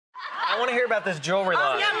I want to hear about this jewelry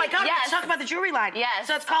line. Oh, yeah, my God, let's talk about the jewelry line. Yes.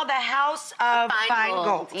 So it's called the House of Fine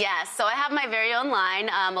Gold. Yes, so I have my very own line,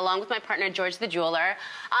 along with my partner, George the jeweler.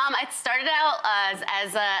 I started out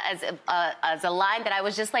as a line that I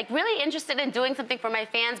was just like really interested in doing something for my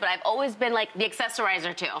fans, but I've always been like the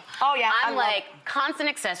accessorizer too. Oh, yeah. I'm like constant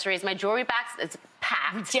accessories. My jewelry box is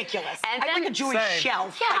packed. Ridiculous. And I then, like a jewelry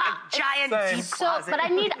shelf, yeah, like a giant deep closet. But I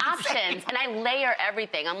need options, and I layer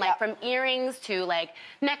everything. I'm like from earrings to like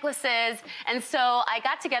necklaces, and so I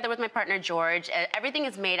got together with my partner George. Everything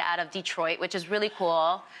is made out of Detroit, which is really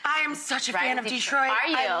cool. I am such a fan of Detroit. Are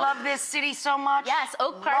you? I love this city so much. Yes,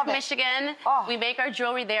 Oak Park, Michigan. Oh. We make our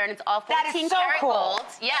jewelry there, and it's all 14 that is so karat cool. gold.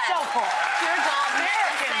 Yes. So cool. Pure gold.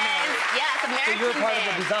 American made. Yes, American So you're part of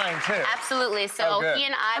made. the design too. Absolutely. So he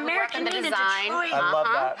and I would work on the design. I love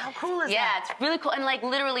that. How cool is that? Yeah, it's really cool. And like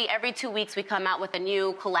literally every 2 weeks we come out with a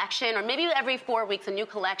new collection, or maybe every 4 weeks a new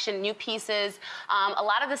collection, new pieces. A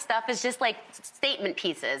lot of the stuff is just like statement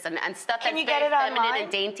pieces and stuff that's very feminine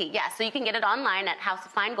and dainty. Yeah, so you can get it online at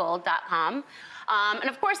houseoffinegold.com. And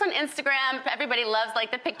of course on Instagram, everybody loves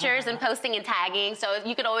like the pictures and posting and tagging, so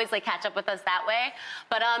you could always like catch up with us that way.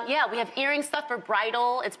 But yeah, we have earring stuff for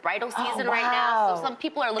bridal. It's bridal season right now, so some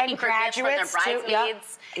people are looking for gifts for their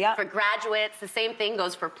bridesmaids. For graduates, the same thing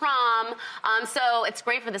goes for prom. So it's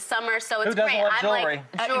great for the summer. So it's great. Love I'm jewelry?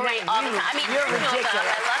 like jewelry all the time. I mean, you're ridiculous.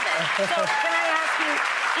 I love it. So can I ask you?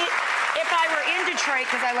 If I were in Detroit,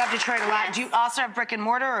 because I love Detroit a lot, do you also have brick and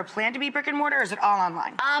mortar or plan to be brick and mortar, or is it all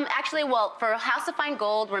online? Actually, well, for House of Fine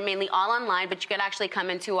Gold, we're mainly all online, but you can actually come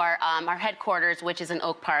into our headquarters, which is in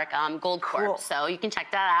Oak Park, Gold Corp. So you can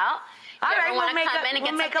check that out. All right, we'll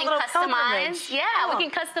make a little customized. Yeah, we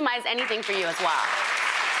can customize anything for you as well.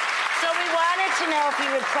 So we wanted to know if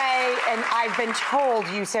you would play, and I've been told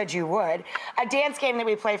you said you would, a dance game that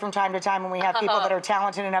we play from time to time when we have people that are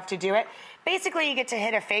talented enough to do it. Basically, you get to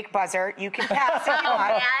hit a fake buzzer. You can pass if you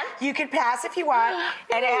want. You can pass if you want,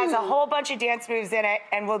 and it has a whole bunch of dance moves in it,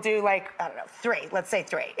 and we'll do like, I don't know, 3. Let's say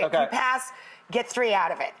 3. If you pass, get 3 out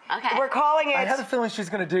of it. Okay. We're calling it... I have a feeling she's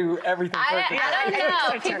going to do everything perfectly. I don't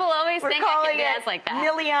know. People always think I can dance like that.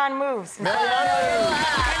 Milian moves. Milian moves.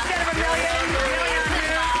 Instead of a million moves.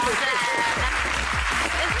 Okay.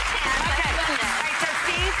 All right, so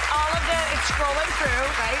Steve, all of the... It's scrolling through,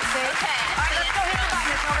 right? See? Okay. All right, let's go hit the button.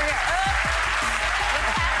 It's over here.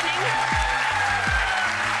 What's happening?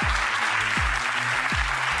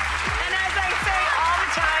 And as I say all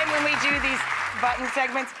the time when we do these button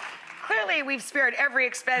segments, clearly we've spared every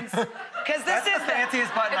expense because this is the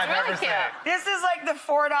fanciest button I've ever seen. This is like the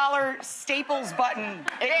 $4 Staples button.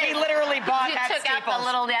 We literally bought at Staples. You took out the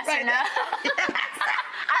little yes or no.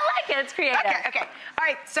 I like it. It's creative. Okay. All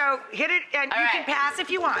right, so hit it, and you can pass if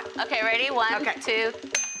you want. Okay, ready? 1, 2.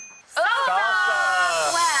 Salsa!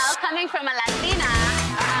 Well, coming from a Latina.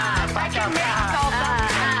 I can make salsa.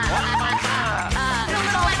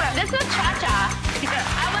 This is cha-cha.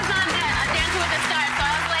 I was on Dancing with the Stars, so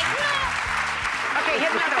I was like, no. Okay,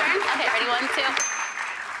 hit my turn. Okay, ready? 1, 2.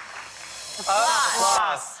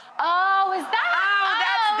 Floss. Oh, is that? Oh,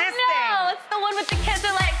 that's this thing. No, it's the one with the kids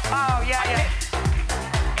are like. Oh, yeah.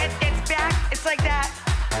 It's back. It's like that.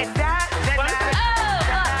 It's that, then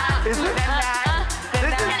that. Is it? Then that.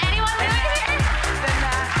 Can anyone do it here? Then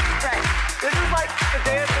that. Right. This is like the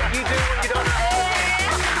dance that you do when you don't know.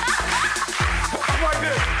 Oh my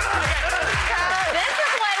goodness. This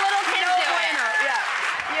is why little kids do it.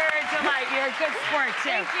 Yeah. You're a delight. You're a good sport, too.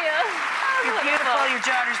 Thank you. You're beautiful. Your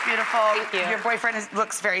daughter's beautiful. Thank you. Your boyfriend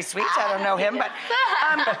looks very sweet. I don't know him, but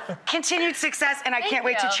continued success, and I can't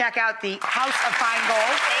wait to check out the House of Fine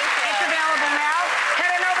Gold. Thank you. It's available now.